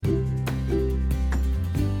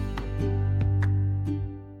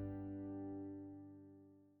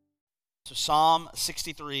to Psalm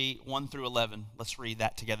 63, 1 through 11. Let's read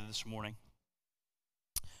that together this morning.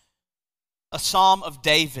 A psalm of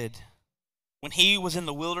David when he was in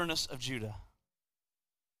the wilderness of Judah.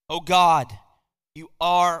 O God, you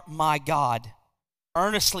are my God.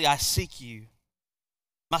 Earnestly I seek you.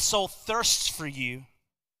 My soul thirsts for you.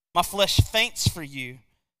 My flesh faints for you,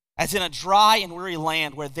 as in a dry and weary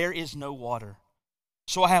land where there is no water.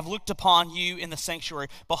 So I have looked upon you in the sanctuary,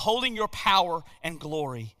 beholding your power and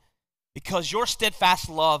glory. Because your steadfast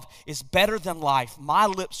love is better than life, my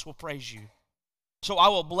lips will praise you. So I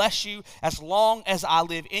will bless you as long as I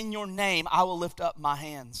live. In your name I will lift up my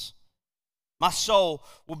hands. My soul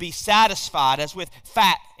will be satisfied as with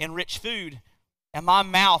fat and rich food, and my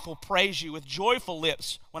mouth will praise you with joyful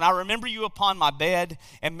lips when I remember you upon my bed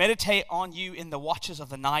and meditate on you in the watches of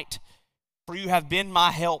the night. For you have been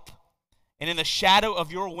my help, and in the shadow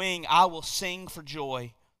of your wing I will sing for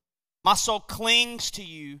joy. My soul clings to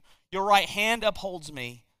you, your right hand upholds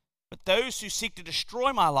me. But those who seek to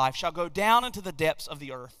destroy my life shall go down into the depths of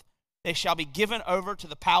the earth. They shall be given over to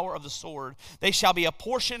the power of the sword. They shall be a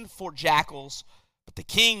portion for jackals, but the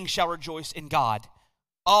king shall rejoice in God.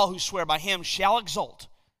 All who swear by him shall exult,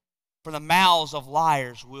 for the mouths of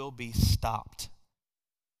liars will be stopped.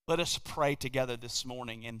 Let us pray together this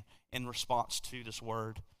morning in response to this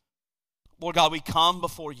word. Lord God, we come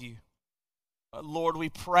before you. Lord, we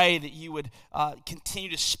pray that you would continue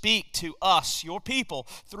to speak to us, your people,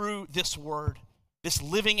 through this word, this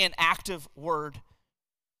living and active word.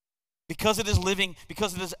 Because it is living,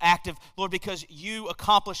 because it is active, Lord, because you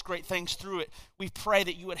accomplished great things through it, we pray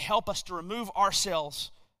that you would help us to remove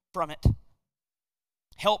ourselves from it.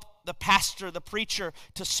 Help the pastor, the preacher,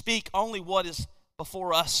 to speak only what is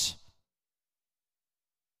before us.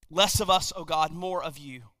 Less of us, oh God, more of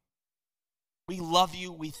you. We love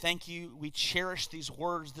you, we thank you, we cherish these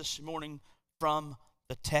words this morning from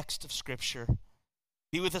the text of Scripture.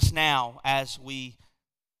 Be with us now as we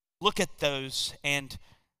look at those and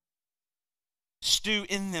stew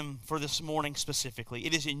in them for this morning specifically.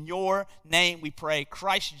 It is in your name we pray,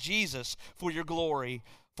 Christ Jesus, for your glory,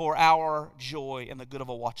 for our joy, and the good of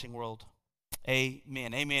a watching world.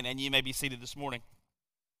 Amen. Amen. And you may be seated this morning.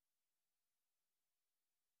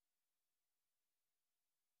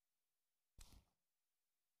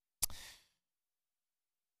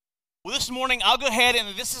 Well, this morning I'll go ahead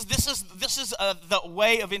and this is the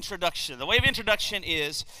way of introduction. The way of introduction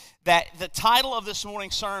is that the title of this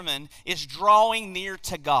morning's sermon is Drawing Near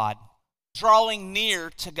to God. Drawing near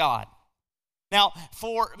to God. Now,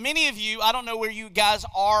 for many of you, I don't know where you guys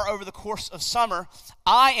are over the course of summer.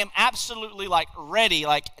 I am absolutely ready,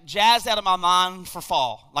 jazzed out of my mind for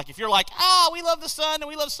fall. If you're we love the sun and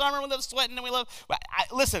we love summer and we love sweating and we love,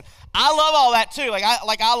 listen, I love all that too.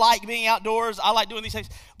 I like being outdoors. I like doing these things.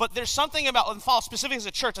 But there's something about in fall, specifically as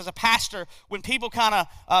a church, as a pastor, when people kind of,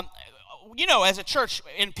 as a church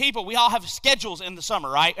and people, we all have schedules in the summer,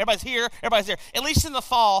 right? Everybody's here, everybody's there. At least in the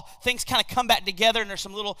fall, things kind of come back together, and there's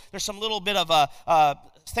some little bit of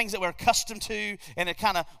things that we're accustomed to, and it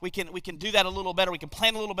kind of we can do that a little better. We can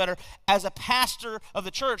plan a little better. As a pastor of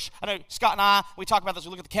the church, I know Scott and I, we talk about this.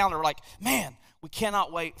 We look at the calendar. We're like, man, we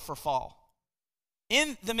cannot wait for fall.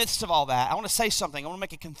 In the midst of all that, I want to say something. I want to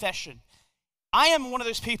make a confession. I am one of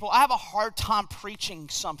those people. I have a hard time preaching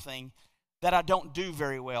something that I don't do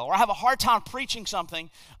very well, or I have a hard time preaching something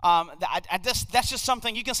that's just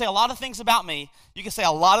something. You can say a lot of things about me. You can say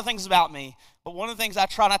a lot of things about me, but one of the things I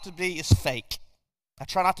try not to be is fake. I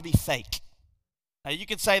try not to be fake. Now, you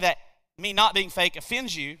could say that me not being fake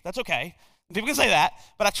offends you. That's okay. People can say that,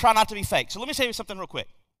 but I try not to be fake. So let me tell you something real quick.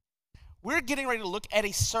 We're getting ready to look at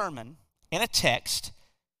a sermon and a text,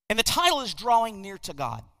 and the title is Drawing Near to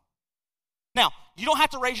God. Now, you don't have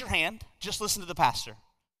to raise your hand. Just listen to the pastor.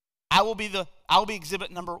 I will be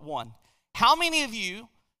exhibit number one. How many of you,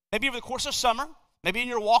 maybe over the course of summer, maybe in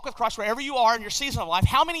your walk with Christ, wherever you are in your season of life,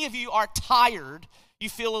 how many of you are tired? You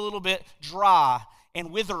feel a little bit dry and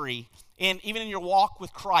withery, and even in your walk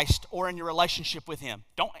with Christ or in your relationship with Him.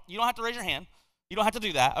 You don't have to raise your hand. You don't have to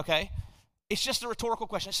do that, okay? It's just a rhetorical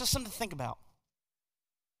question. It's just something to think about.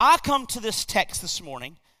 I come to this text this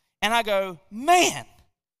morning, and I go, man,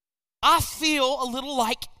 I feel a little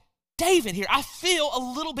like David here. I feel a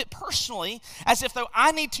little bit personally as if though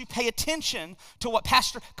I need to pay attention to what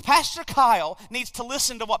Pastor Kyle needs to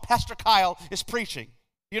listen to what Pastor Kyle is preaching.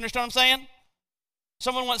 You understand what I'm saying?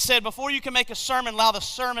 Someone once said, before you can make a sermon, allow the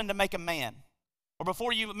sermon to make a man. Or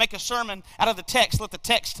before you make a sermon out of the text, let the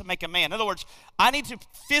text make a man. In other words, I need to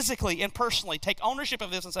physically and personally take ownership of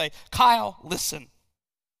this and say, Kyle, listen.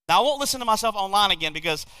 Now, I won't listen to myself online again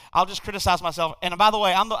because I'll just criticize myself. And by the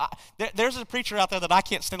way, there's a preacher out there that I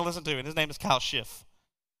can't stand to listen to, and his name is Kyle Schiff.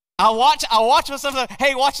 I watch myself,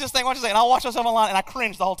 hey, watch this thing, and I'll watch myself online, and I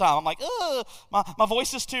cringe the whole time. I'm like, ugh, my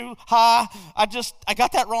voice is too high. I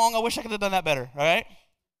got that wrong. I wish I could have done that better, all right?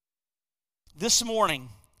 This morning,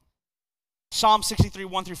 Psalm 63,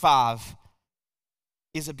 1 through 5,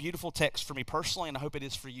 is a beautiful text for me personally, and I hope it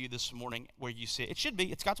is for you this morning where you sit. It should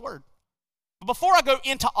be. It's God's word. But before I go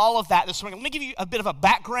into all of that this morning, let me give you a bit of a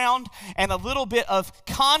background and a little bit of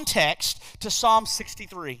context to Psalm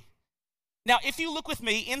 63. Now, if you look with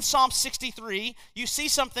me in Psalm 63, you see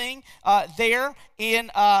something there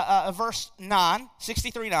in verse 9,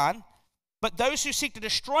 63:9. But those who seek to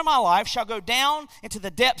destroy my life shall go down into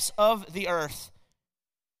the depths of the earth.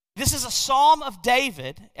 This is a psalm of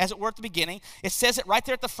David, as it were at the beginning. It says it right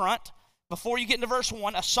there at the front, before you get into verse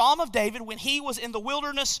 1, a psalm of David when he was in the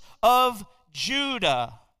wilderness of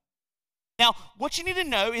Judah. Now, what you need to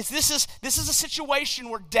know is this is a situation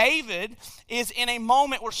where David is in a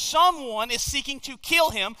moment where someone is seeking to kill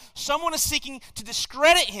him, someone is seeking to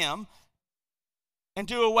discredit him and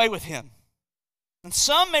do away with him. And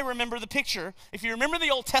some may remember the picture. If you remember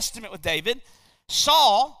the Old Testament with David,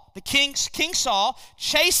 Saul, King Saul,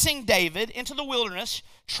 chasing David into the wilderness,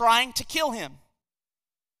 trying to kill him.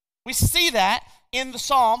 We see that in the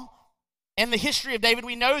psalm and the history of David.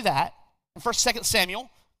 We know that in 1st, 2nd Samuel.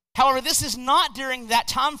 However, this is not during that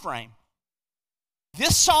time frame.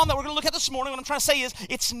 This psalm that we're going to look at this morning, what I'm trying to say is,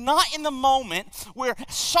 it's not in the moment where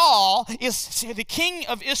Saul, the king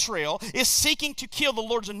of Israel, is seeking to kill the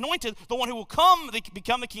Lord's anointed, the one who will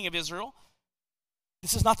become the king of Israel.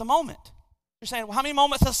 This is not the moment. You're saying, well, how many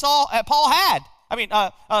moments has Paul had?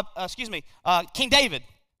 King David.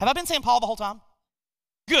 Have I been saying Paul the whole time?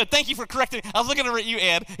 Good, thank you for correcting me. I was looking at you,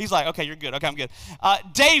 Ed. He's like, okay, you're good. Okay, I'm good.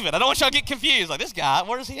 David, I don't want y'all to get confused. Like, this guy,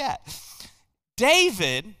 where is he at?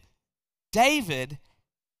 David,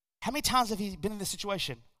 how many times have he been in this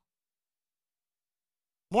situation?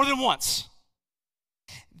 More than once.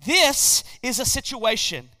 This is a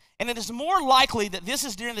situation, and it is more likely that this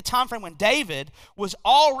is during the time frame when David was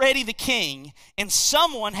already the king, and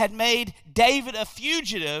someone had made David a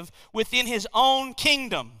fugitive within his own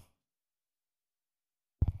kingdom.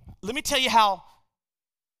 Let me tell you how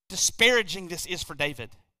disparaging this is for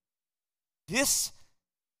David. This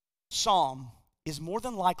psalm is more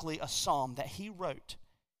than likely a psalm that he wrote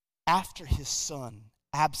after his son,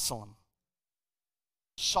 Absalom,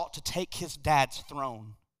 sought to take his dad's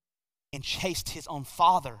throne and chased his own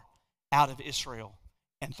father out of Israel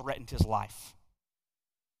and threatened his life.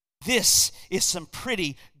 This is some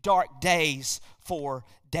pretty dark days for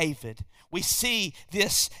David. We see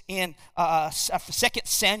this in 2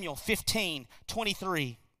 Samuel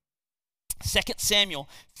 15:23. 2 Samuel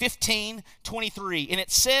 15:23. And it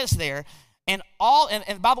says there, and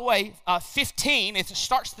by the way, 15, it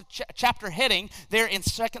starts the chapter heading there in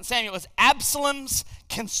 2 Samuel as Absalom's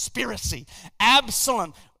conspiracy.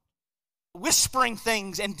 Absalom whispering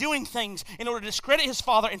things and doing things in order to discredit his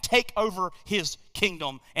father and take over his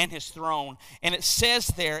kingdom and his throne. And it says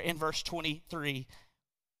there in verse 23,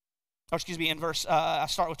 in verse, I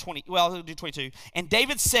start with 20, well, I'll do 22. And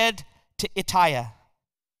David said to Ittai,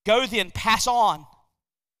 go then, pass on.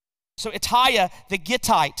 So Ittai the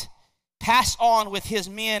Gittite passed on with his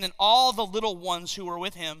men and all the little ones who were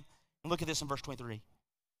with him. And look at this in verse 23.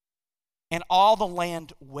 And all the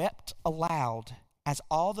land wept aloud as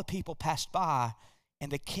all the people passed by,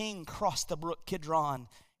 and the king crossed the brook Kidron,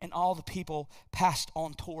 and all the people passed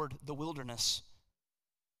on toward the wilderness.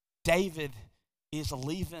 David is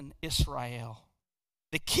leaving Israel.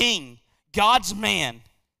 The king, God's man,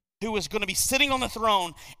 who is going to be sitting on the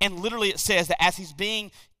throne, and literally it says that as he's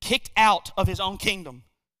being kicked out of his own kingdom,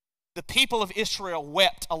 the people of Israel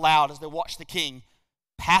wept aloud as they watched the king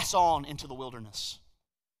pass on into the wilderness.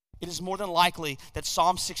 It is more than likely that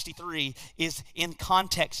Psalm 63 is in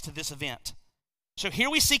context to this event. So here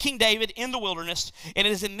we see King David in the wilderness, and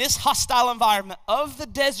it is in this hostile environment of the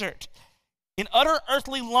desert, in utter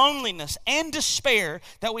earthly loneliness and despair,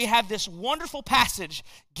 that we have this wonderful passage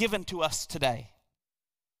given to us today.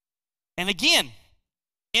 And again,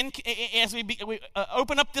 as we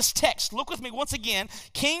open up this text, look with me once again.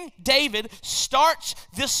 King David starts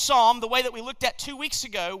this psalm the way that we looked at 2 weeks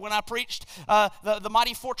ago when I preached the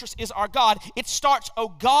mighty fortress is our God. It starts, "O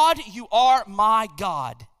God, you are my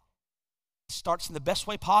God." It starts in the best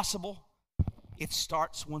way possible. It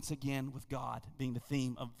starts once again with God being the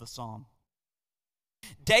theme of the psalm.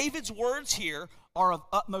 David's words here are of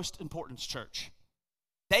utmost importance, church.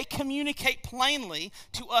 They communicate plainly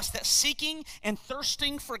to us that seeking and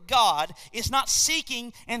thirsting for God is not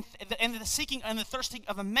seeking and the seeking and the thirsting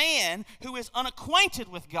of a man who is unacquainted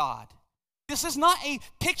with God. This is not a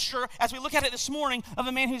picture, as we look at it this morning, of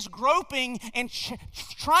a man who's groping and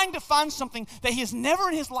trying to find something that he has never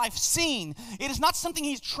in his life seen. It is not something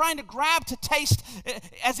he's trying to grab to taste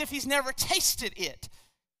as if he's never tasted it.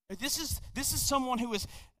 This is someone who is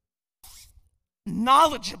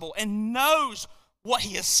knowledgeable and knows what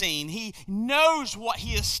he has seen. He knows what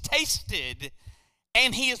he has tasted,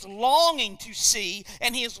 and he is longing to see,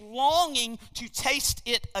 and he is longing to taste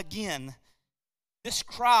it again. This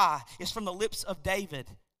cry is from the lips of David,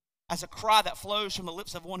 as a cry that flows from the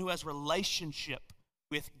lips of one who has relationship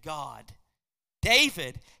with God.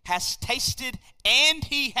 David has tasted and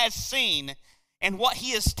he has seen, and what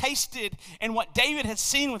he has tasted and what David has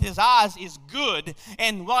seen with his eyes is good,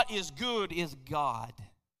 and what is good is God.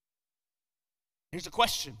 Here's a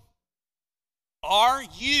question. Are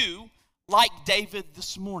you like David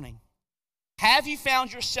this morning? Have you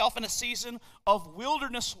found yourself in a season of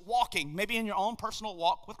wilderness walking, maybe in your own personal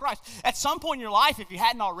walk with Christ? At some point in your life, if you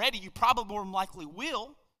hadn't already, you probably more than likely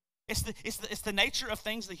will. It's the nature of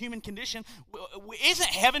things, the human condition. Isn't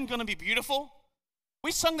heaven going to be beautiful?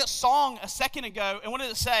 We sung that song a second ago, and what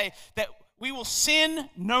did it say? That we will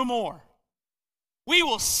sin no more. We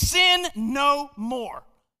will sin no more.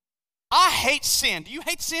 I hate sin. Do you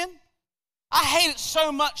hate sin? I hate it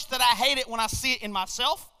so much that I hate it when I see it in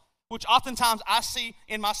myself, which oftentimes I see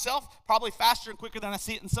in myself, probably faster and quicker than I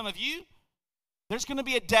see it in some of you. There's going to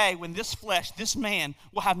be a day when this flesh, this man,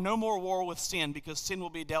 will have no more war with sin because sin will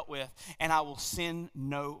be dealt with, and I will sin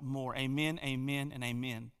no more. Amen, amen, and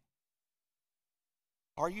amen.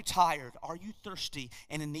 Are you tired? Are you thirsty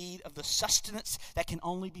and in need of the sustenance that can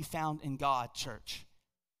only be found in God, church?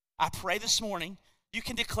 I pray this morning you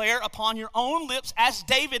can declare upon your own lips, as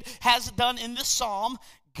David has done in this psalm,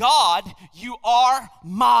 God, you are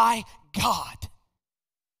my God.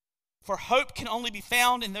 For hope can only be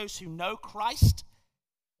found in those who know Christ,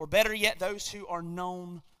 or better yet, those who are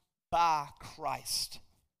known by Christ.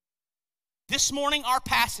 This morning, our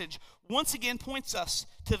passage once again points us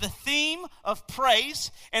to the theme of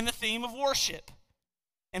praise and the theme of worship.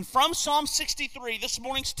 And from Psalm 63, this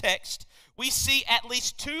morning's text, we see at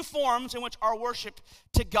least two forms in which our worship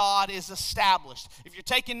to God is established. If you're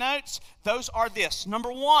taking notes, those are this. Number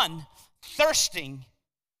one, thirsting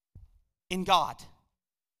in God.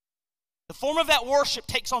 The form of that worship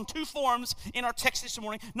takes on two forms in our text this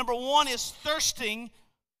morning. Number one is thirsting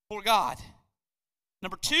for God.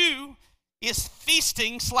 Number two is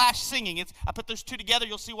feasting/singing. I put those two together.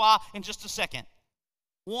 You'll see why in just a second.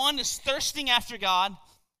 One is thirsting after God,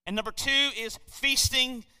 and number two is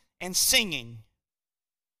feasting and singing.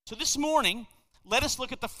 So this morning, let us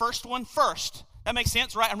look at the first one first. That makes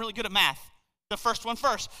sense, right? I'm really good at math. The first one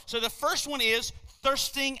first. So the first one is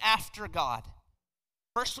thirsting after God.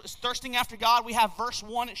 First is thirsting after God. We have verse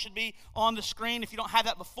 1. It should be on the screen if you don't have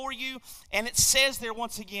that before you. And it says there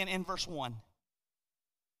once again in verse 1,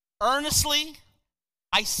 earnestly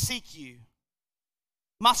I seek you.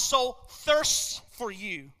 My soul thirsts for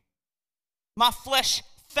you. My flesh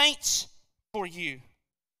faints for you,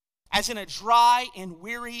 as in a dry and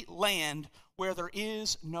weary land where there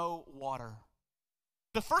is no water.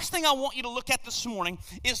 The first thing I want you to look at this morning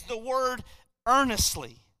is the word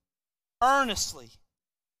earnestly. Earnestly.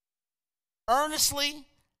 Earnestly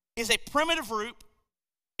is a primitive root.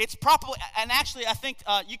 It's probably, and actually I think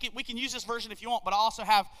we can use this version if you want, but I also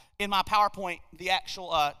have in my PowerPoint the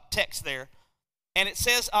actual text there. And it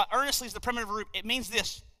says earnestly is the primitive root. It means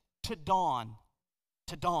this, to dawn.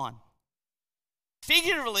 To dawn.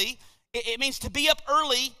 Figuratively, it means to be up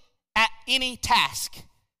early at any task.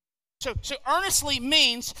 So earnestly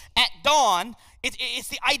means at dawn. It's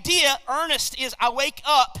the idea, earnest is I wake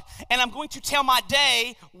up and I'm going to tell my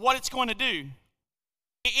day what it's going to do.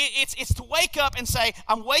 It's to wake up and say,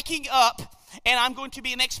 I'm waking up and I'm going to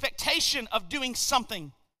be in expectation of doing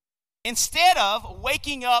something. Instead of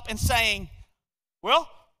waking up and saying, well,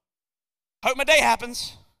 hope my day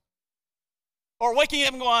happens. Or waking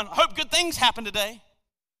up and going, hope good things happen today.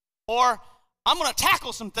 Or I'm going to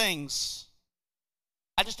tackle some things.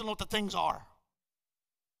 I just don't know what the things are.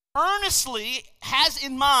 Earnestly has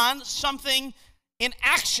in mind something in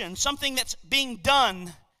action, something that's being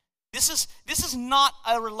done. This is not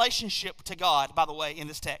a relationship to God, by the way, in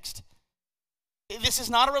this text. This is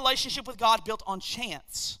not a relationship with God built on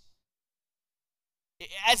chance.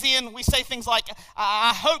 As in, we say things like,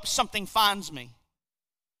 I hope something finds me.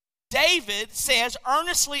 David says,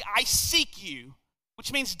 earnestly I seek you,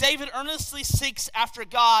 which means David earnestly seeks after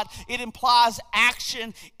God. It implies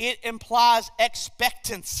action. It implies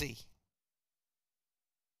expectancy.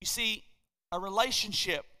 You see, a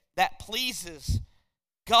relationship that pleases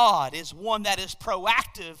God is one that is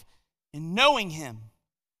proactive in knowing Him.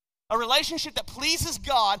 A relationship that pleases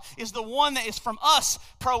God is the one that is from us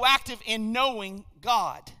proactive in knowing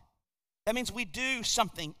God. That means we do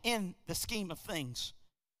something in the scheme of things.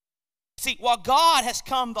 See, while God has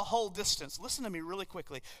come the whole distance, listen to me really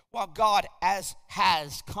quickly. While God has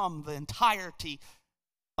come the entirety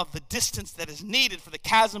of the distance that is needed for the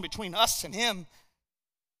chasm between us and him,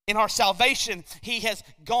 in our salvation, he has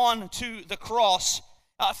gone to the cross.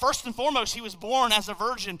 First and foremost, he was born as a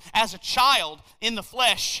virgin, as a child in the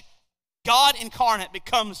flesh. God incarnate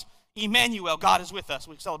becomes Emmanuel. God is with us.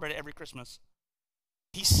 We celebrate it every Christmas.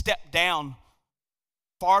 He stepped down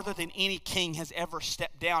farther than any king has ever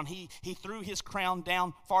stepped down. He threw his crown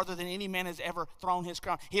down farther than any man has ever thrown his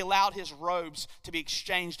crown. He allowed his robes to be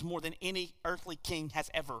exchanged more than any earthly king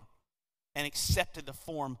has ever, and accepted the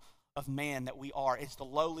form of man that we are. It's the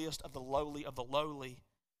lowliest of the lowly of the lowly.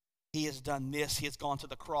 He has done this. He has gone to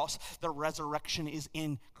the cross. The resurrection is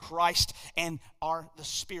in Christ, and the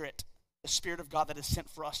Spirit of God that is sent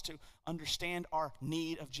for us to understand our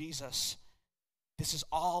need of Jesus. This is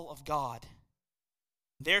all of God.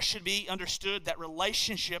 There should be understood that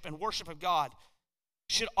relationship and worship of God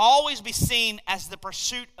should always be seen as the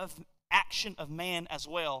pursuit of action of man as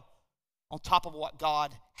well, on top of what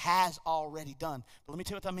God has already done. But let me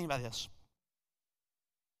tell you what I mean by this.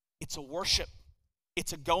 It's a worship.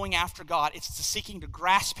 It's a going after God. It's a seeking to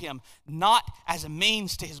grasp him, not as a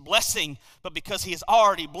means to his blessing, but because he is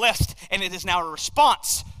already blessed, and it is now a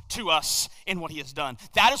response to us in what he has done.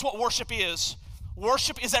 That is what worship is.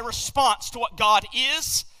 Worship is a response to what God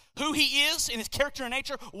is, who he is in his character and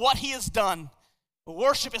nature, what he has done.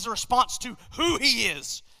 Worship is a response to who he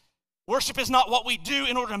is. Worship is not what we do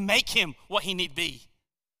in order to make him what he need be.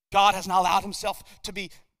 God has not allowed himself to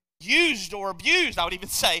be used or abused, I would even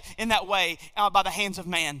say, in that way by the hands of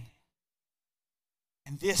man.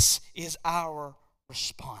 And this is our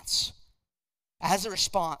response. As a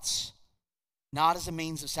response, not as a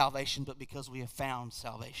means of salvation, but because we have found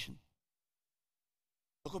salvation.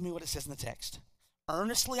 Look with me what it says in the text.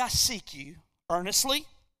 Earnestly I seek you, earnestly,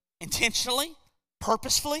 intentionally,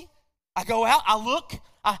 purposefully. I go out, I look,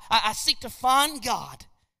 I seek to find God.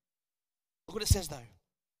 Look what it says though.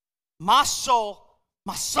 My soul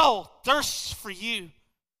thirsts for you.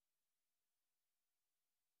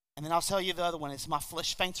 And then I'll tell you the other one. It's my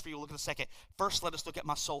flesh faints for you. Look at the second. First, let us look at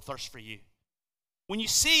my soul thirsts for you. When you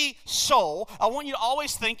see soul, I want you to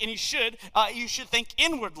always think, and you should think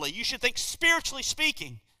inwardly. You should think spiritually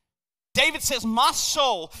speaking. David says, my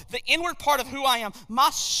soul, the inward part of who I am, my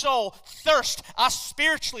soul thirsts. I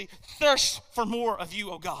spiritually thirst for more of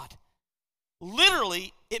you, O God.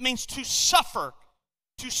 Literally, it means to suffer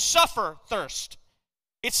thirst.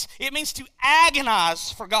 It means to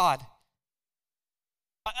agonize for God.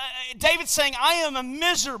 David's saying, I am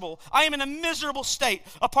in a miserable state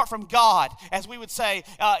apart from God, as we would say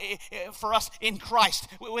for us in Christ.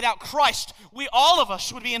 Without Christ, all of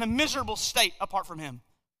us would be in a miserable state apart from him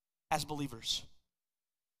as believers.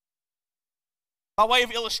 By way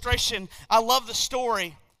of illustration, I love the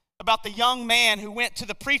story about the young man who went to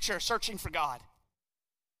the preacher searching for God.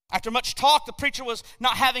 After much talk, the preacher was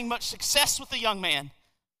not having much success with the young man.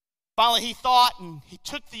 Finally, he thought, and he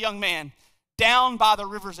took the young man down by the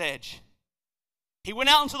river's edge. He went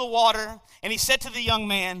out into the water, and he said to the young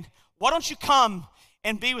man, why don't you come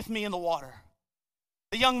and be with me in the water?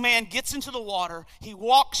 The young man gets into the water. He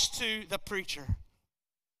walks to the preacher.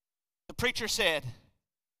 The preacher said,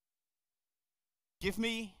 give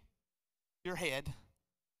me your head.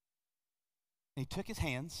 And he took his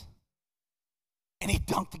hands, and he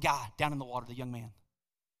dunked the guy down in the water, the young man.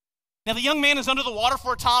 Now, the young man is under the water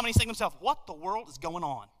for a time, and he's thinking to himself, what the world is going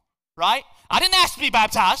on? Right? I didn't ask to be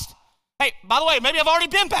baptized. Hey, by the way, maybe I've already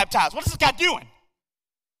been baptized. What is this guy doing?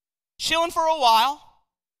 Chilling for a while,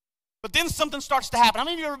 but then something starts to happen. How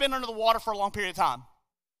many of you have ever been under the water for a long period of time?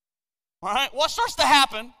 All right? What starts to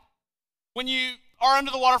happen when you are under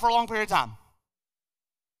the water for a long period of time?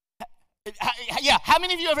 Yeah, how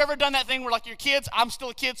many of you have ever done that thing where like your kids, I'm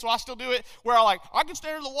still a kid, so I still do it, where I can stay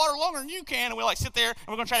under the water longer than you can, and we sit there and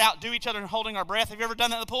we're going to try to outdo each other and holding our breath. Have you ever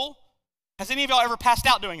done that in the pool? Has any of y'all ever passed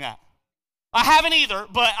out doing that? I haven't either,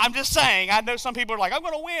 but I'm just saying, I know some people are like, I'm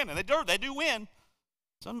going to win, and they do win.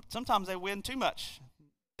 Sometimes they win too much.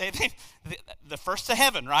 The first to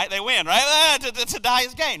heaven, right? They win, right? To die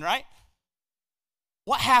is gain, right?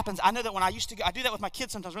 What happens, I know that when I do that with my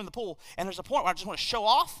kids sometimes, we're in the pool, and there's a point where I just want to show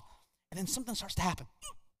off, and then something starts to happen.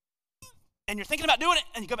 And you're thinking about doing it,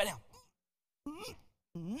 and you go back down.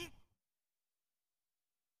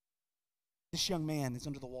 This young man is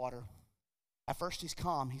under the water. At first he's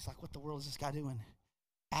calm. He's like, what the world is this guy doing?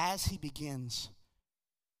 As he begins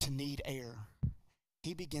to need air,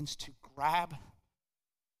 he begins to grab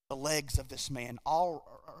the legs of this man.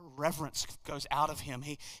 All reverence goes out of him.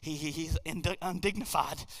 He's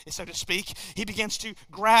undignified, so to speak. He begins to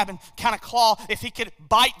grab and kind of claw. If he could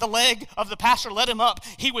bite the leg of the pastor, let him up,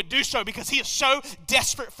 he would do so because he is so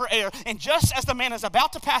desperate for air. And just as the man is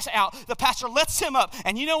about to pass out, the pastor lets him up.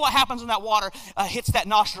 And you know what happens when that water hits that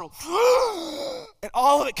nostril? And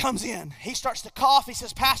all of it comes in. He starts to cough. He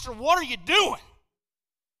says, "Pastor, what are you doing?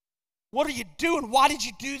 What are you doing? Why did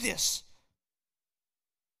you do this?"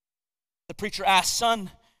 The preacher asked,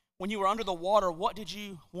 "Son, when you were under the water, what did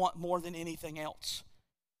you want more than anything else?"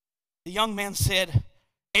 The young man said,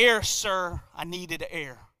 "Air, sir, I needed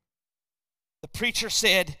air." The preacher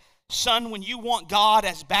said, "Son, when you want God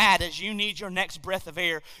as bad as you need your next breath of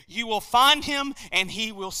air, you will find him and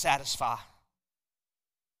he will satisfy."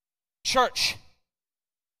 Church,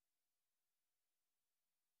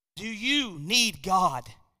 do you need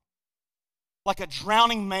God like a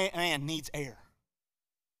drowning man needs air?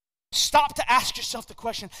 Stop to ask yourself the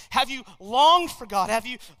question, have you longed for God? Have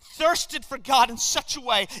you thirsted for God in such a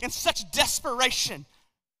way, in such desperation,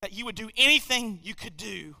 that you would do anything you could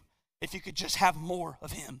do if you could just have more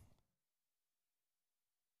of him?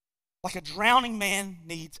 Like a drowning man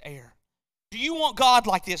needs air. Do you want God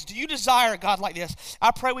like this? Do you desire God like this?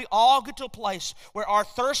 I pray we all get to a place where our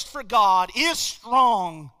thirst for God is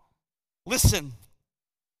strong. Listen,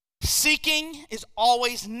 seeking is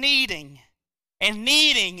always needing, and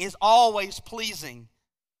needing is always pleasing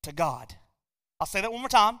to God. I'll say that one more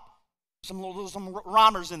time. Some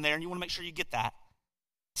rhymers in there, and you want to make sure you get that.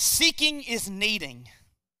 Seeking is needing,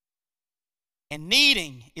 and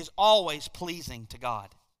needing is always pleasing to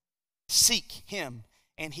God. Seek him,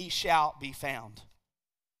 and he shall be found.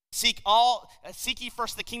 Seek ye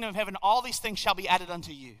first the kingdom of heaven, all these things shall be added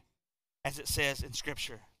unto you, as it says in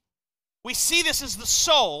Scripture. We see this as the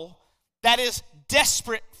soul that is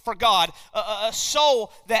desperate for God, a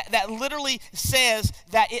soul that literally says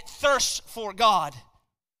that it thirsts for God.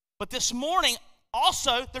 But this morning,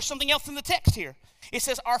 also, there's something else in the text here. It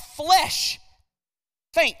says, our flesh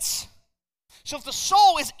faints. So if the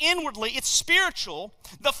soul is inwardly, it's spiritual,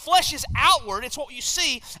 the flesh is outward, it's what you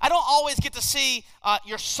see. I don't always get to see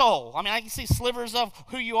your soul. I mean, I can see slivers of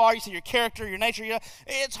who you are, you see your character, your nature,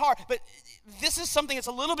 it's hard. But this is something that's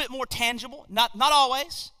a little bit more tangible, not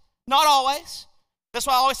always. Not always. That's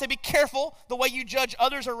why I always say be careful the way you judge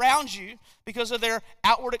others around you because of their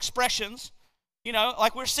outward expressions. You know,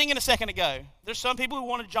 like we were singing a second ago. There's some people who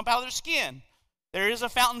want to jump out of their skin. There is a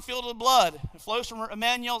fountain filled with blood. It flows from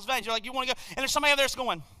Emmanuel's veins. You're like, you want to go? And there's somebody over there that's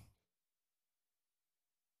going,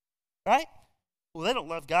 right? Well, they don't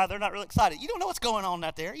love God. They're not really excited. You don't know what's going on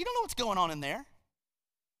out there. You don't know what's going on in there.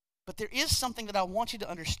 But there is something that I want you to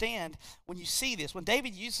understand when you see this. When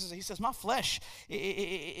David uses it, he says, my flesh,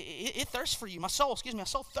 it thirsts for you. My soul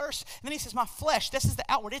thirsts. And then he says, my flesh, this is the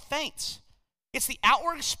outward, it faints. It's the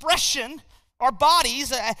outward expression, our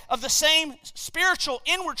bodies, of the same spiritual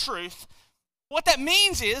inward truth. What that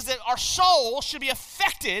means is that our soul should be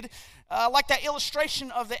affected like that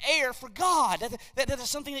illustration of the air for God. That is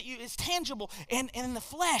something that is tangible. And in the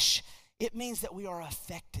flesh, it means that we are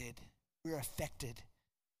affected. We are affected.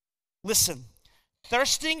 Listen,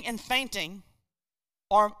 thirsting and fainting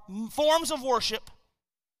are forms of worship.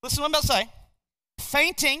 Listen to what I'm about to say.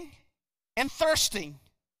 Fainting and thirsting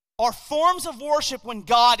are forms of worship when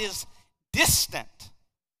God is distant.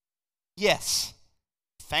 Yes,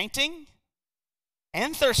 fainting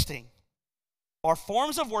and thirsting are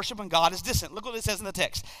forms of worship when God is distant. Look what it says in the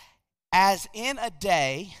text. As in a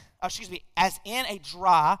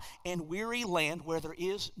dry and weary land where there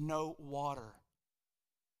is no water.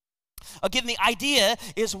 Again, the idea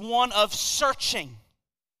is one of searching.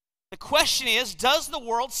 The question is, does the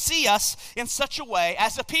world see us in such a way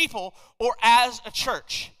as a people or as a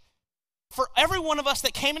church? For every one of us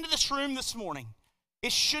that came into this room this morning,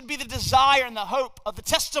 it should be the desire and the hope of the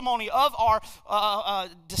testimony of our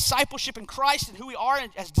discipleship in Christ and who we are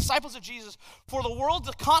as disciples of Jesus, for the world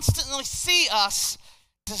to constantly see us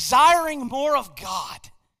desiring more of God.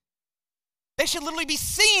 They should literally be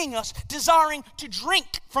seeing us desiring to drink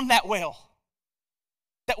from that well.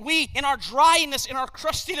 That we, in our dryness, in our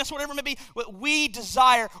crustiness, whatever it may be, what we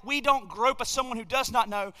desire, we don't grope as someone who does not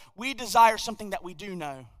know. We desire something that we do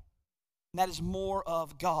know. And that is more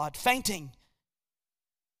of God. Fainting.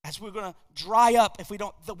 As we're going to dry up, if we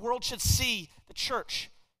don't, the world should see the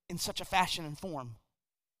church in such a fashion and form.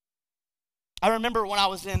 I remember when I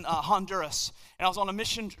was in Honduras, and I was on a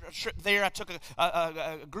mission trip there. I took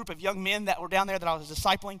a group of young men that were down there that I was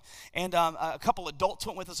discipling, and a couple adults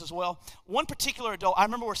went with us as well. One particular adult, I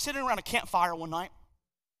remember we're sitting around a campfire one night,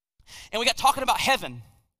 and we got talking about heaven.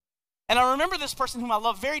 And I remember this person whom I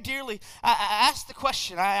love very dearly. I asked the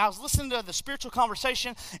question. I was listening to the spiritual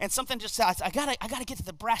conversation, and something just said, I gotta get to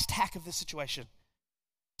the brass tack of this situation.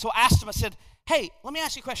 So I asked him, I said, hey, let me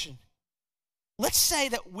ask you a question. Let's say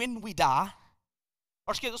that when we die,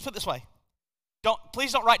 or let's put it this way.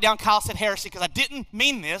 Please don't write down Kyle said heresy, because I didn't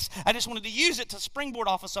mean this. I just wanted to use it to springboard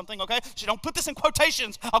off of something, okay? So don't put this in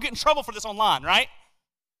quotations. I'll get in trouble for this online, right?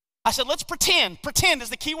 I said, let's pretend. Pretend is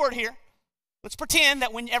the key word here. Let's pretend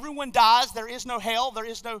that when everyone dies, there is no hell,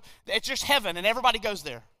 it's just heaven, and everybody goes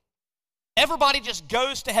there. Everybody just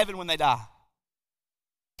goes to heaven when they die.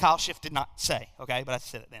 Kyle Schiff did not say, okay, but I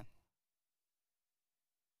said it then.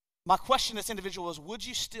 My question to this individual is, would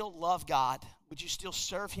you still love God? Would you still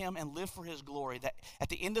serve him and live for his glory? That at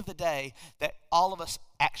the end of the day, that all of us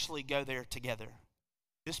actually go there together.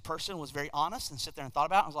 This person was very honest and sat there and thought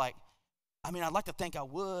about it. I was like, I mean, I'd like to think I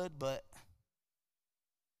would, but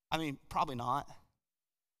I mean, probably not.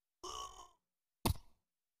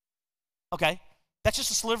 Okay, that's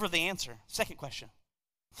just a sliver of the answer. Second question.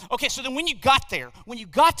 Okay, so then when you got there, when you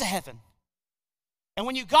got to heaven, and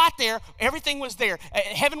when you got there, everything was there.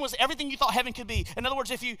 Heaven was everything you thought heaven could be. In other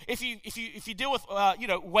words, if you deal with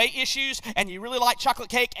weight issues and you really like chocolate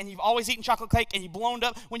cake and you've always eaten chocolate cake and you've blown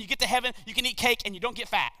up, when you get to heaven, you can eat cake and you don't get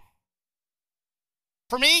fat.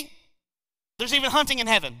 For me, there's even hunting in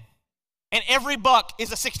heaven, and every buck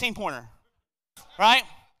is a 16-pointer, right?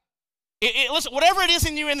 Listen, whatever it is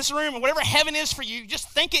in you in this room, and whatever heaven is for you, just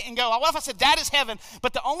think it and go, what if I said that is heaven?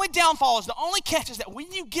 But the only downfall is, the only catch is that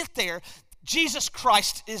when you get there, Jesus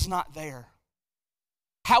Christ is not there.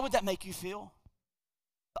 How would that make you feel?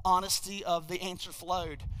 The honesty of the answer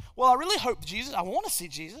flowed. Well, I really hope I want to see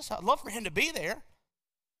Jesus. I'd love for him to be there.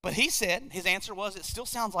 But he said, his answer was, it still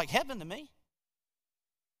sounds like heaven to me.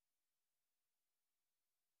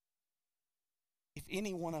 If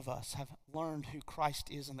any one of us have learned who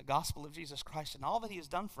Christ is in the gospel of Jesus Christ and all that he has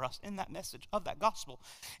done for us in that message of that gospel,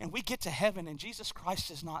 and we get to heaven and Jesus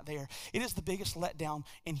Christ is not there, it is the biggest letdown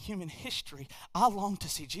in human history. I long to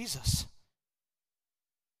see Jesus.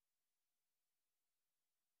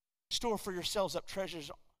 Store for yourselves up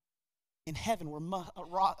treasures in heaven where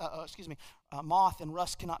moth and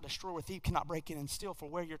rust cannot destroy, where thief cannot break in and steal. For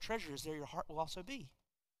where your treasure is, there your heart will also be.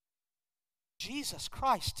 Jesus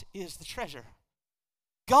Christ is the treasure.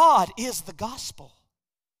 God is the gospel.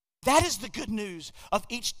 That is the good news of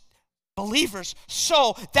each believer's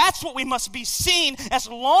soul. That's what we must be seen as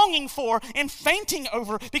longing for and fainting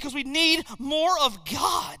over, because we need more of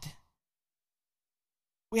God.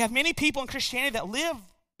 We have many people in Christianity that live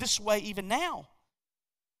this way even now.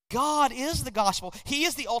 God is the gospel. He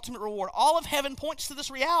is the ultimate reward. All of heaven points to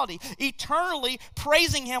this reality, eternally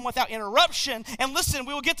praising him without interruption. And listen,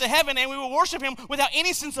 we will get to heaven and we will worship him without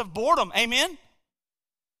any sense of boredom. Amen?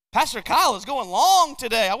 Pastor Kyle is going long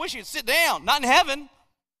today. I wish you'd sit down. Not in heaven.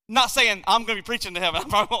 I'm not saying I'm going to be preaching to heaven. I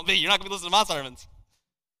probably won't be. You're not going to be listening to my sermons.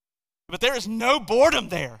 But there is no boredom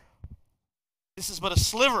there. This is but a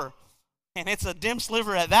sliver, and it's a dim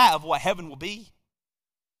sliver at that, of what heaven will be.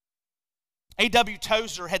 A.W.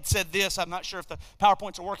 Tozer had said this. I'm not sure if the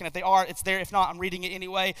PowerPoints are working. If they are, it's there. If not, I'm reading it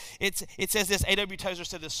anyway. It says this. A.W. Tozer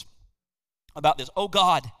said this about this. "O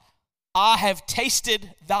God, I have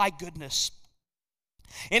tasted thy goodness,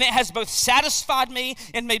 and it has both satisfied me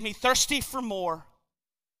and made me thirsty for more.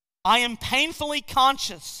 I am painfully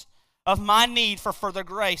conscious of my need for further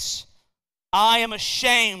grace. I am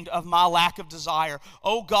ashamed of my lack of desire.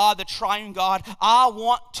 O God, the triune God, I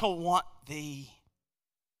want to want thee.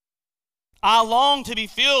 I long to be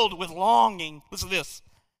filled with longing." Listen to this.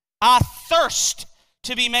 "I thirst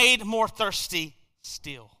to be made more thirsty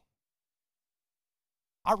still."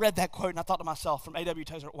 I read that quote and I thought to myself, from A.W.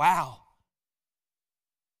 Tozer, wow.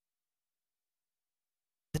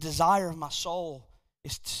 The desire of my soul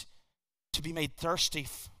is to be made thirsty,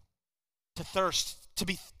 to thirst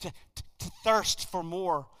for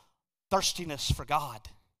more thirstiness for God.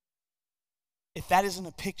 If that isn't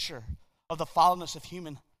a picture of the foulness of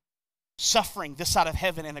human suffering this side of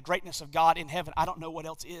heaven and the greatness of God in heaven, I don't know what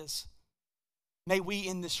else is. May we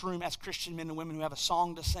in this room, as Christian men and women who have a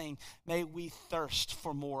song to sing, may we thirst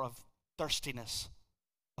for more of thirstiness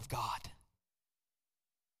of God.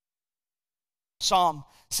 Psalm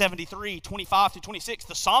 73, 25 through 26.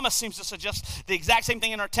 The psalmist seems to suggest the exact same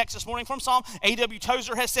thing in our text this morning from Psalm. A.W.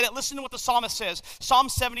 Tozer has said it. Listen to what the psalmist says. Psalm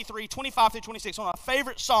 73, 25 through 26. One of my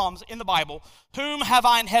favorite psalms in the Bible. "Whom have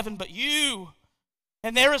I in heaven but you?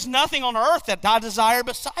 And there is nothing on earth that I desire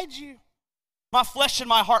besides you. My flesh and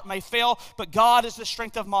my heart may fail, but God is the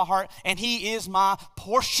strength of my heart, and he is my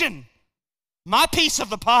portion, my piece of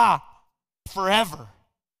the pie forever,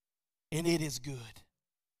 and it is good."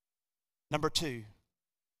 Number two,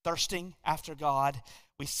 thirsting after God.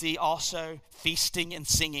 We see also feasting and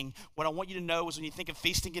singing. What I want you to know is when you think of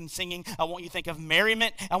feasting and singing, I want you to think of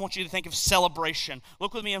merriment. I want you to think of celebration.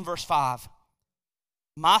 Look with me in verse 5.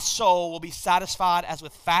 My soul will be satisfied as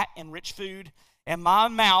with fat and rich food, and my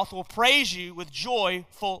mouth will praise you with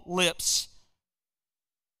joyful lips.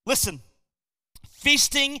 Listen,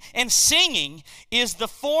 feasting and singing is the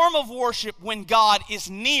form of worship when God is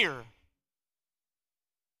near.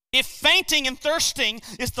 If fainting and thirsting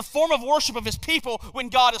is the form of worship of his people when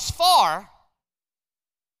God is far,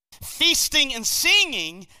 feasting and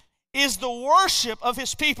singing is the worship of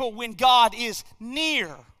his people when God is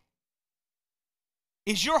near.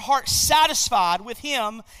 Is your heart satisfied with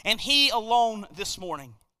him and he alone this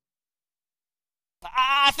morning?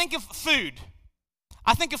 I think of food.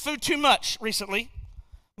 I think of food too much recently.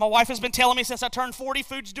 My wife has been telling me since I turned 40,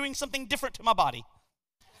 food's doing something different to my body.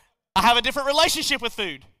 I have a different relationship with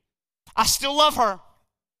food. I still love her.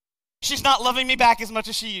 She's not loving me back as much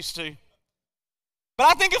as she used to. But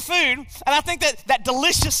I think of food, and I think that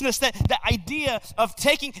deliciousness, that idea of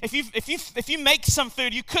taking, if you make some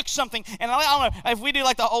food, you cook something, and I don't know, if we do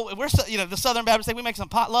like the Southern Baptist thing, we make some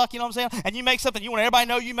potluck, you know what I'm saying? And you make something you want everybody to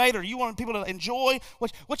know you made, or you want people to enjoy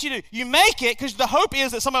what you do. You make it because the hope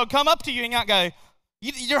is that somebody will come up to you and not go,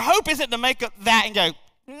 your hope isn't to make that and go,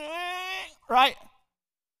 right?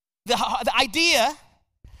 The idea,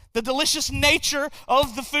 the delicious nature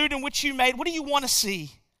of the food in which you made, what do you want to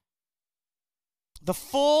see? The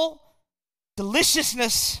full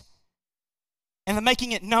deliciousness and the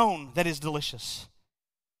making it known that is delicious.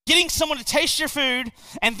 Getting someone to taste your food,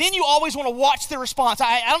 and then you always want to watch their response.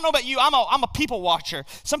 I don't know about you, I'm a people watcher.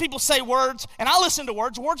 Some people say words, and I listen to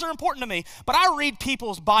words. Words are important to me, but I read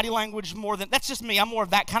people's body language more than, that's just me. I'm more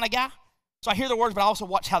of that kind of guy. So I hear the words, but I also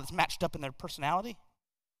watch how it's matched up in their personality.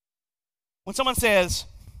 When someone says,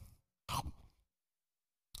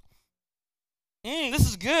 this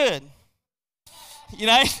is good. You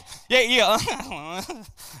know, yeah.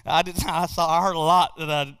 I heard a lot.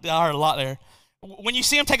 I heard a lot there. When you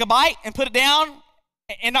see them take a bite and put it down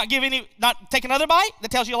and not take another bite, that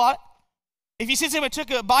tells you a lot. If you see someone took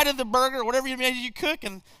a bite of the burger or whatever you cook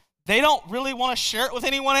and they don't really want to share it with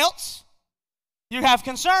anyone else, you have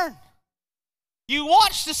concern. You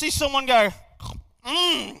watch to see someone go,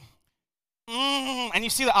 and you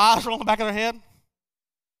see the eyes roll on the back of their head,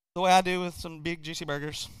 the way I do with some big juicy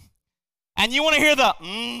burgers. And you want to hear the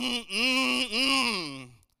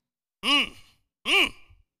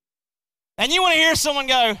And you want to hear someone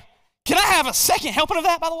go, can I have a second helping of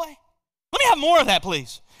that, by the way? Let me have more of that,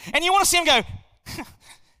 please. And you want to see them go,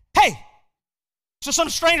 hey, so some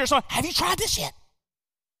stranger, have you tried this yet?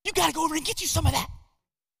 You got to go over and get you some of that.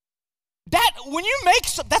 When you make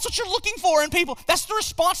that's what you're looking for in people. That's the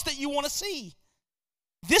response that you want to see.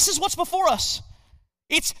 This is what's before us.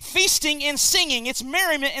 It's feasting and singing. It's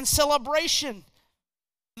merriment and celebration.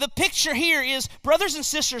 The picture here is, brothers and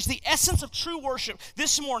sisters, the essence of true worship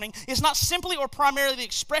this morning is not simply or primarily the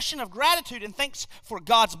expression of gratitude and thanks for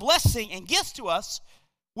God's blessing and gifts to us,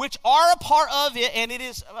 which are a part of it, and it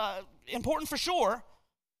is important for sure.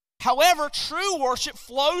 However, true worship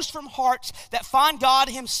flows from hearts that find God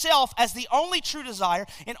himself as the only true desire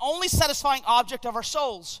and only satisfying object of our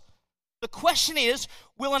souls. The question is,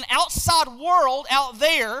 will an outside world out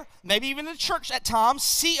there, maybe even the church at times,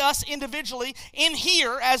 see us individually in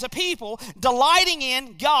here as a people, delighting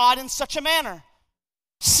in God in such a manner?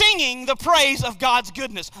 Singing the praise of God's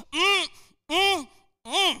goodness. Can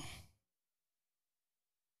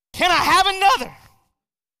I have another?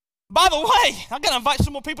 By the way, I've got to invite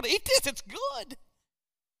some more people to eat this. It's good.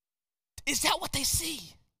 Is that what they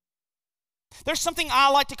see? There's something I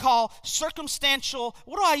like to call circumstantial,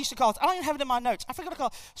 what do I used to call it? I don't even have it in my notes. I forgot to call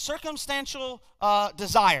it circumstantial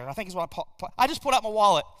desire, I think is what I just pulled out my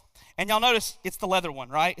wallet. And y'all notice it's the leather one,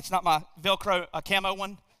 right? It's not my Velcro camo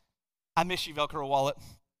one. I miss you, Velcro wallet.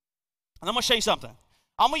 And I'm going to show you something.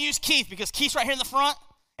 I'm going to use Keith because Keith's right here in the front,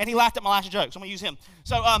 and he laughed at my last joke, so I'm going to use him.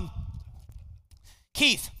 So,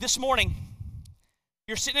 Keith, this morning,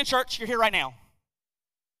 you're sitting in church, you're here right now.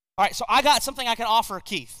 All right, so I got something I can offer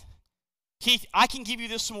Keith. Keith, I can give you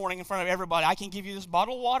this morning in front of everybody, I can give you this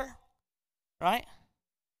bottle of water, right?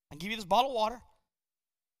 I can give you this bottle of water.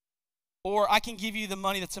 Or I can give you the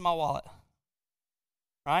money that's in my wallet,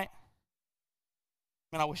 right?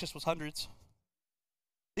 Man, I wish this was hundreds.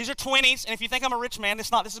 These are 20s, and if you think I'm a rich man,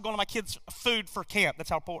 it's not. This is going to my kids' food for camp. That's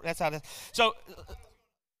how it is. So,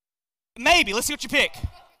 maybe. Let's see what you pick.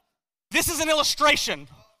 This is an illustration,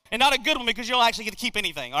 and not a good one because you don't actually get to keep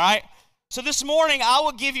anything, all right? So this morning, I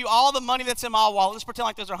will give you all the money that's in my wallet. Let's pretend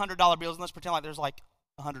like those are $100 bills, and let's pretend like there's like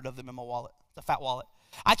 100 of them in my wallet. It's a fat wallet.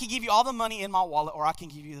 I can give you all the money in my wallet, or I can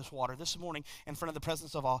give you this water. This morning, in front of the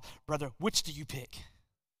presence of all, brother, which do you pick?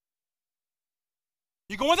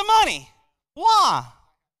 You're going with the money. Why?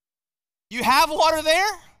 You have water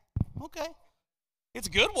there? Okay. It's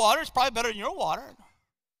good water. It's probably better than your water.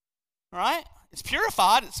 All right? It's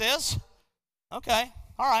purified, it says. Okay.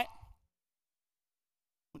 All right.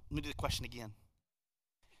 Let me do the question again.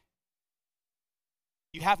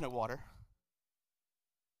 You have no water.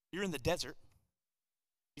 You're in the desert.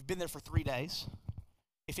 You've been there for 3 days.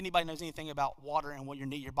 If anybody knows anything about water and what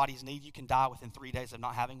your bodies need, you can die within 3 days of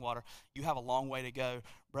not having water. You have a long way to go.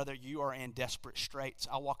 Brother, you are in desperate straits.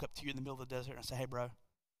 I'll walk up to you in the middle of the desert and say, hey, bro,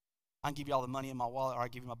 I can give you all the money in my wallet, or I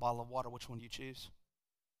give you my bottle of water. Which one do you choose?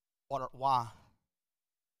 Water. Why?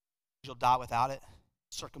 You'll die without it.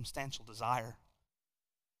 Circumstantial desire.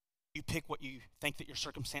 You pick what you think that your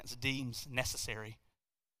circumstance deems necessary.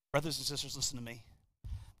 Brothers and sisters, listen to me.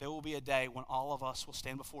 There will be a day when all of us will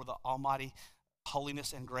stand before the almighty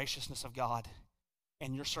holiness and graciousness of God,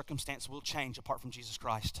 and your circumstance will change apart from Jesus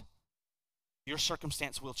Christ. Your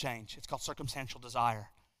circumstance will change. It's called circumstantial desire.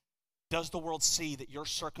 Does the world see that your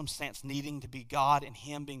circumstance needing to be God and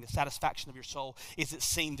Him being the satisfaction of your soul, is it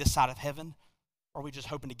seen this side of heaven? Or are we just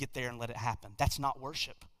hoping to get there and let it happen? That's not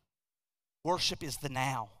worship. Worship is the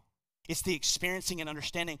now. It's the experiencing and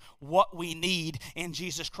understanding what we need in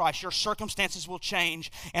Jesus Christ. Your circumstances will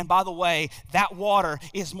change. And by the way, that water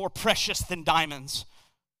is more precious than diamonds.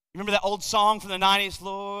 Remember that old song from the 90s?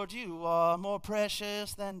 Lord, you are more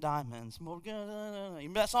precious than diamonds. More good. You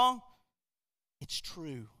remember that song? It's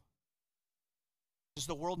true. Does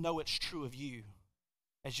the world know it's true of you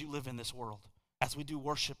as you live in this world, as we do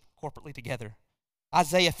worship corporately together?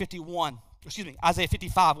 Isaiah 55,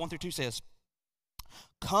 1 through 2 says,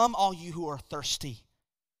 come all you who are thirsty,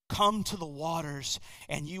 come to the waters,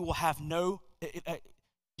 and you will have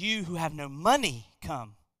you who have no money,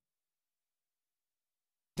 come.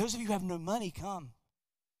 Those of you who have no money, come.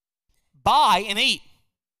 Buy and eat.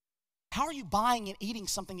 How are you buying and eating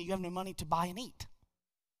something that you have no money to buy and eat?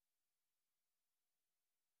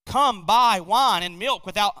 Come buy wine and milk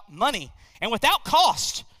without money and without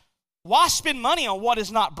cost. Why spend money on what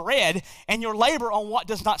is not bread and your labor on what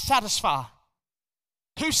does not satisfy?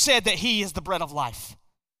 Who said that He is the bread of life?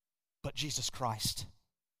 But Jesus Christ.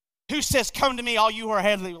 Who says, come to me, all you who are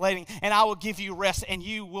heavily laden, and I will give you rest, and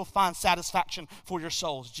you will find satisfaction for your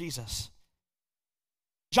souls? Jesus.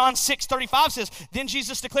 John 6:35 says, then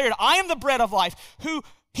Jesus declared, I am the bread of life.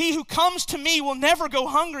 He who comes to me will never go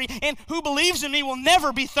hungry, and who believes in me will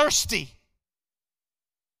never be thirsty.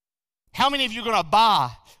 How many of you are going to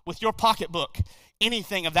buy with your pocketbook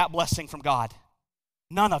anything of that blessing from God?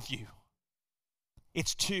 None of you.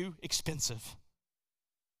 It's too expensive.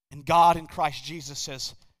 And God in Christ Jesus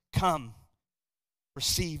says, come,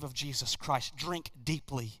 receive of Jesus Christ. Drink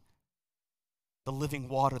deeply the living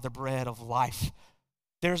water, the bread of life.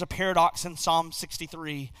 There's a paradox in Psalm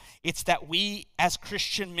 63. It's that we as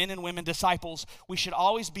Christian men and women, disciples, we should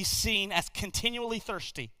always be seen as continually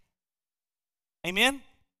thirsty. Amen?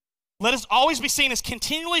 Let us always be seen as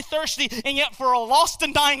continually thirsty, and yet for a lost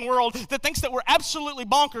and dying world that thinks that we're absolutely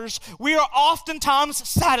bonkers, we are oftentimes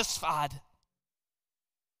satisfied.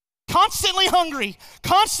 Constantly hungry,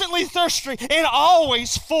 constantly thirsty, and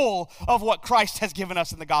always full of what Christ has given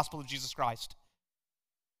us in the gospel of Jesus Christ.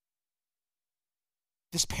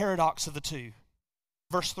 This paradox of the two.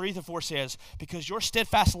 Verse 3-4 says, because your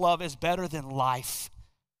steadfast love is better than life,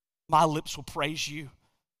 my lips will praise you.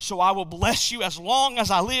 So I will bless you as long as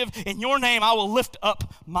I live. In your name I will lift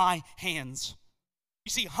up my hands. You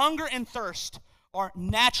see, hunger and thirst are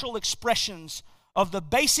natural expressions of the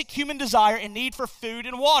basic human desire and need for food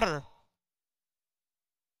and water.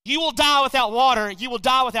 You will die without water. You will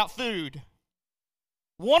die without food.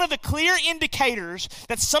 One of the clear indicators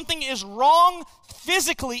that something is wrong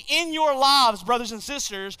physically in your lives, brothers and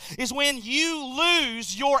sisters, is when you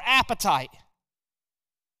lose your appetite.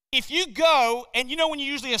 If you go, and you know when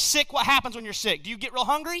you usually are sick, what happens when you're sick? Do you get real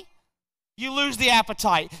hungry? You lose the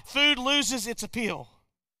appetite. Food loses its appeal.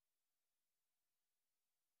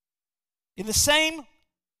 It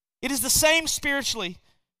is the same spiritually.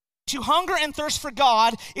 To hunger and thirst for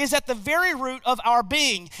God is at the very root of our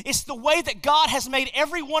being. It's the way that God has made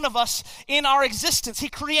every one of us in our existence. He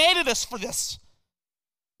created us for this.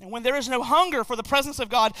 And when there is no hunger for the presence of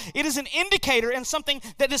God, it is an indicator and something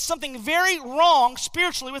that is something very wrong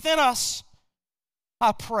spiritually within us.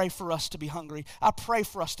 I pray for us to be hungry. I pray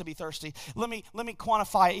for us to be thirsty. Let me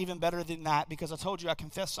quantify it even better than that, because I told you I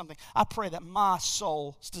confessed something. I pray that my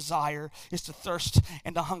soul's desire is to thirst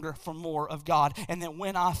and to hunger for more of God. And that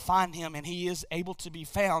when I find Him and He is able to be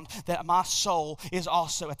found, that my soul is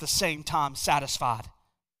also at the same time satisfied.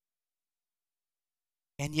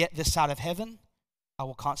 And yet this side of heaven, I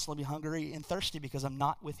will constantly be hungry and thirsty because I'm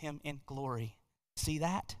not with him in glory. See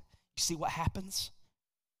that? You see what happens?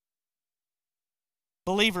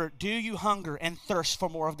 Believer, do you hunger and thirst for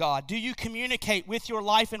more of God? Do you communicate with your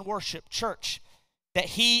life and worship, church, that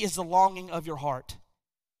he is the longing of your heart?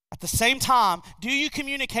 At the same time, do you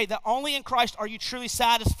communicate that only in Christ are you truly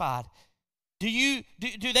satisfied? Do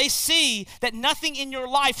they see that nothing in your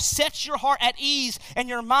life sets your heart at ease and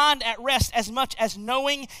your mind at rest as much as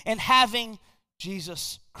knowing and having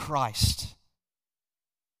Jesus Christ?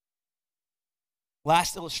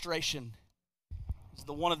 Last illustration is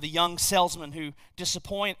the one of the young salesmen who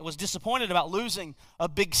was disappointed about losing a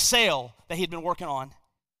big sale that he'd been working on.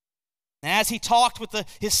 And as he talked with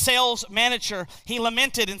his sales manager, he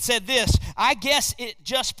lamented and said this, "I guess it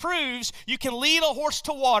just proves you can lead a horse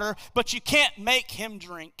to water, but you can't make him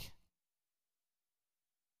drink."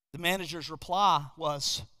 The manager's reply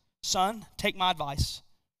was, "Son, take my advice.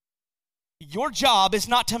 Your job is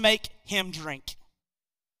not to make him drink.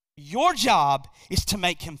 Your job is to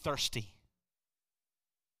make him thirsty."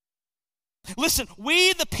 Listen,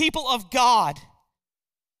 we the people of God,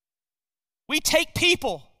 we take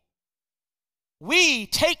people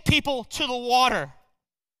to the water.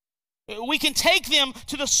 We can take them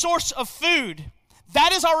to the source of food.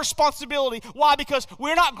 That is our responsibility. Why? Because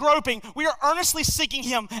we're not groping. We are earnestly seeking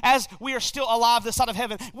him as we are still alive this side of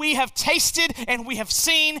heaven. We have tasted and we have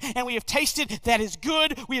seen and we have tasted that is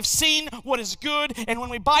good. We have seen what is good. And when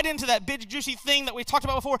we bite into that big juicy thing that we talked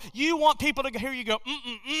about before, you want people to hear you go,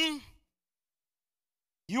 mm-mm-mm.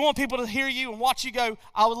 You want people to hear you and watch you go,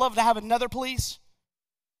 "I would love to have another, please."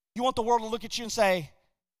 You want the world to look at you and say,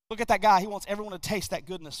 "Look at that guy. He wants everyone to taste that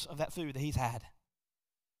goodness of that food that he's had."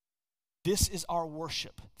 This is our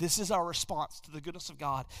worship. This is our response to the goodness of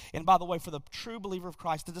God. And by the way, for the true believer of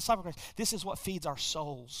Christ, the disciple of Christ, this is what feeds our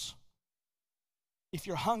souls. If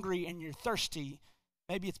you're hungry and you're thirsty,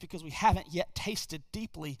 maybe it's because we haven't yet tasted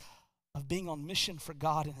deeply of being on mission for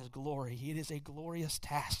God and his glory. It is a glorious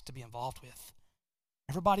task to be involved with.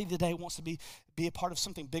 Everybody today wants to be a part of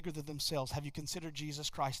something bigger than themselves. Have you considered Jesus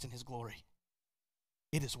Christ and his glory?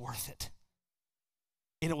 It is worth it.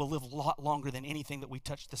 And it will live a lot longer than anything that we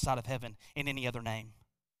touch this side of heaven in any other name.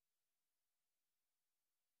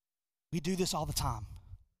 We do this all the time.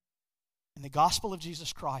 In the gospel of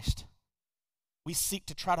Jesus Christ, we seek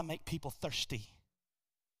to try to make people thirsty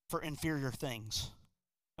for inferior things.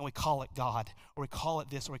 And we call it God, or we call it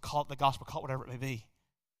this, or we call it the gospel, call it whatever it may be.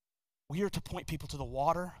 We are to point people to the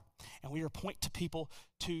water, and we are to point to people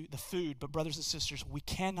to the food. But brothers and sisters, we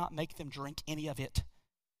cannot make them drink any of it.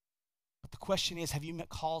 But the question is, have you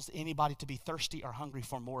caused anybody to be thirsty or hungry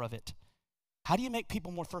for more of it? How do you make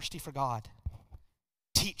people more thirsty for God?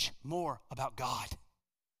 Teach more about God.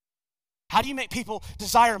 How do you make people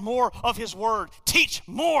desire more of his word? Teach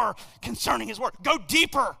more concerning his word. Go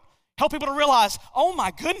deeper. Help people to realize, oh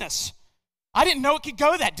my goodness, I didn't know it could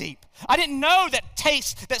go that deep. I didn't know that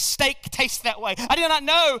steak tastes that way. I did not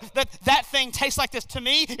know that thing tastes like this. To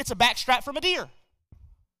me, it's a backstrap from a deer.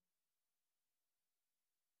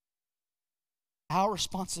 Our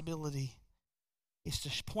responsibility is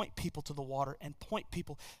to point people to the water and point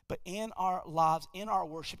people, but in our lives, in our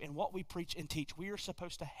worship, in what we preach and teach, we are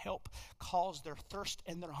supposed to help cause their thirst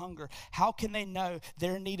and their hunger. How can they know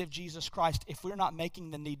their need of Jesus Christ if we're not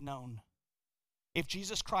making the need known? If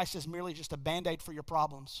Jesus Christ is merely just a Band-Aid for your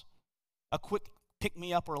problems, a quick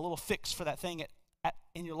pick-me-up or a little fix for that thing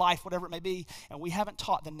in your life, whatever it may be, and we haven't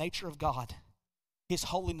taught the nature of God, his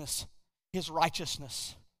holiness, his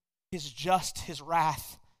righteousness, his just, his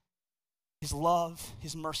wrath, his love,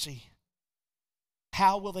 his mercy,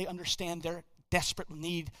 how will they understand their desperate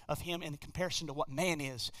need of him in comparison to what man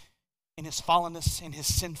is in his fallenness, in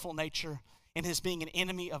his sinful nature, in his being an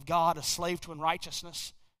enemy of God, a slave to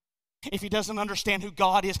unrighteousness? If he doesn't understand who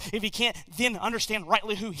God is, if he can't then understand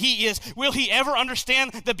rightly who he is, will he ever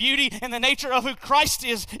understand the beauty and the nature of who Christ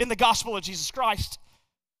is in the gospel of Jesus Christ?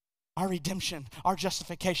 Our redemption, our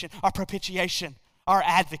justification, our propitiation, our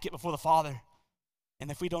advocate before the Father. And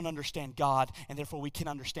if we don't understand God, and therefore we can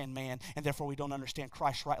understand man, and therefore we don't understand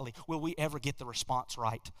Christ rightly, will we ever get the response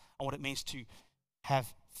right on what it means to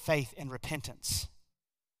have faith and repentance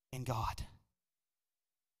in God?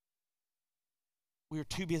 We are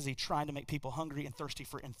too busy trying to make people hungry and thirsty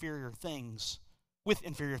for inferior things, with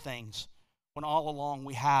inferior things, when all along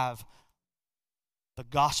we have the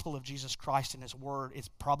gospel of Jesus Christ and his word. It's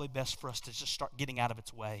probably best for us to just start getting out of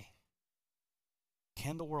its way.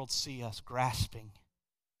 Can the world see us grasping,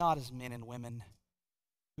 not as men and women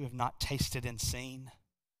who have not tasted and seen,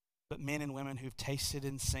 but men and women who've tasted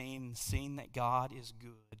and seen that God is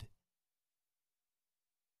good?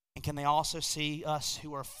 And can they also see us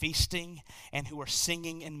who are feasting and who are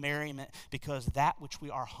singing in merriment, because that which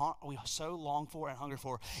we so long for and hunger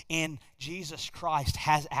for in Jesus Christ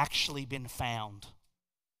has actually been found.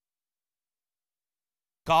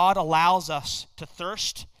 God allows us to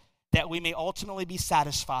thirst that we may ultimately be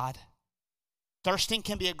satisfied. Thirsting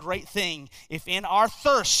can be a great thing if in our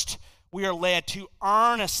thirst we are led to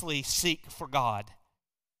earnestly seek for God.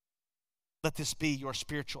 Let this be your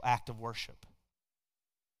spiritual act of worship.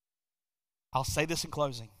 I'll say this in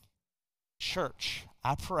closing. Church,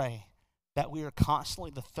 I pray that we are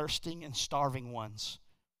constantly the thirsting and starving ones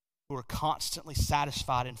who are constantly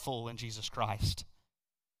satisfied and full in Jesus Christ,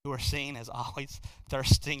 who are seen as always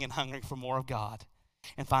thirsting and hungering for more of God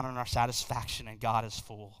and finding our satisfaction in God is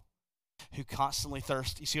full, who constantly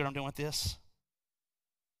thirst. You see what I'm doing with this?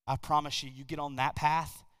 I promise you, you get on that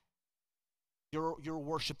path, your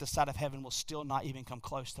worship this side of heaven will still not even come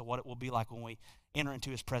close to what it will be like when we enter into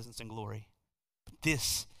his presence in glory. But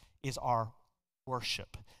this is our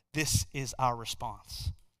worship. This is our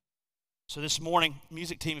response. So this morning,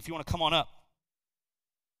 music team, if you want to come on up.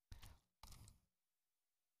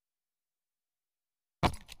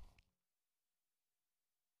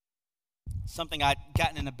 Something I'd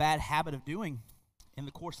gotten in a bad habit of doing in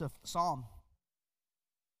the course of Psalm.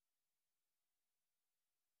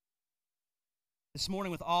 This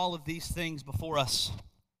morning, with all of these things before us,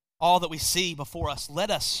 all that we see before us, let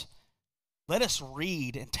us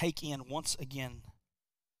read and take in once again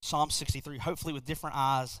Psalm 63, hopefully with different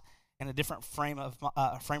eyes and a different frame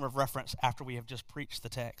of reference after we have just preached the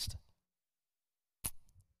text.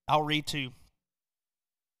 I'll read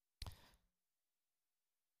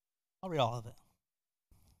all of it.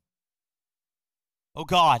 Oh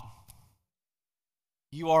God,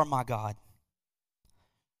 you are my God.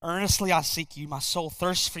 Earnestly I seek you. My soul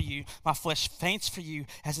thirsts for you. My flesh faints for you,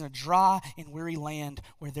 as in a dry and weary land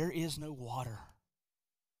where there is no water.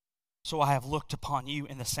 So I have looked upon you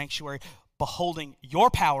in the sanctuary, beholding your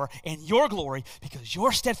power and your glory, because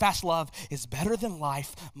your steadfast love is better than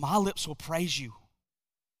life. My lips will praise you.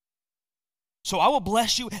 So I will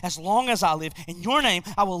bless you as long as I live. In your name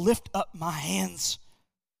I will lift up my hands.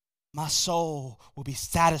 My soul will be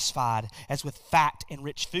satisfied as with fat and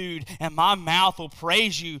rich food, and my mouth will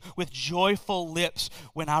praise you with joyful lips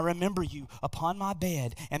when I remember you upon my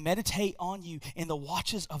bed and meditate on you in the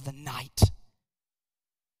watches of the night.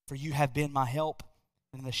 For you have been my help,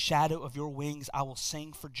 and in the shadow of your wings I will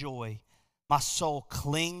sing for joy. My soul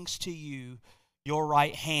clings to you. Your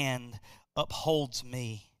right hand upholds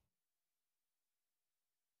me.